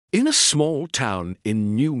In a small town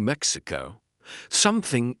in New Mexico,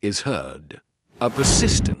 something is heard. A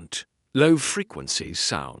persistent, low-frequency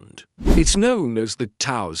sound. It's known as the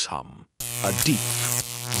Taos Hum, a deep,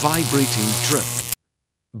 vibrating drone.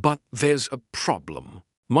 But there's a problem.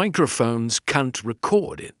 Microphones can't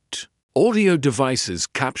record it. Audio devices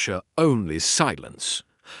capture only silence.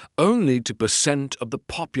 Only 2% of the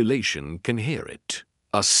population can hear it.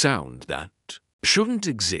 A sound that shouldn't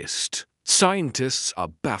exist. Scientists are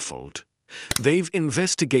baffled. They've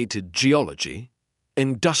investigated geology,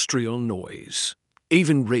 industrial noise,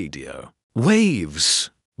 even radio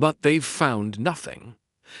waves, but they've found nothing.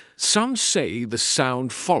 Some say the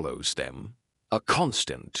sound follows them, a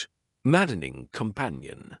constant, maddening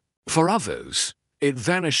companion. For others, it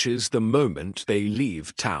vanishes the moment they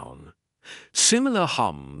leave town. Similar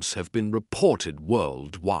hums have been reported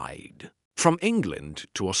worldwide, from England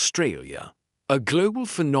to Australia. A global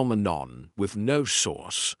phenomenon with no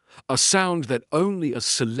source, a sound that only a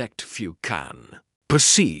select few can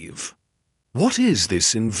perceive. What is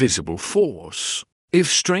this invisible force? If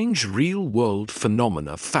strange real-world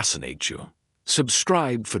phenomena fascinate you,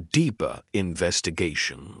 subscribe for deeper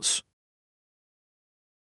investigations.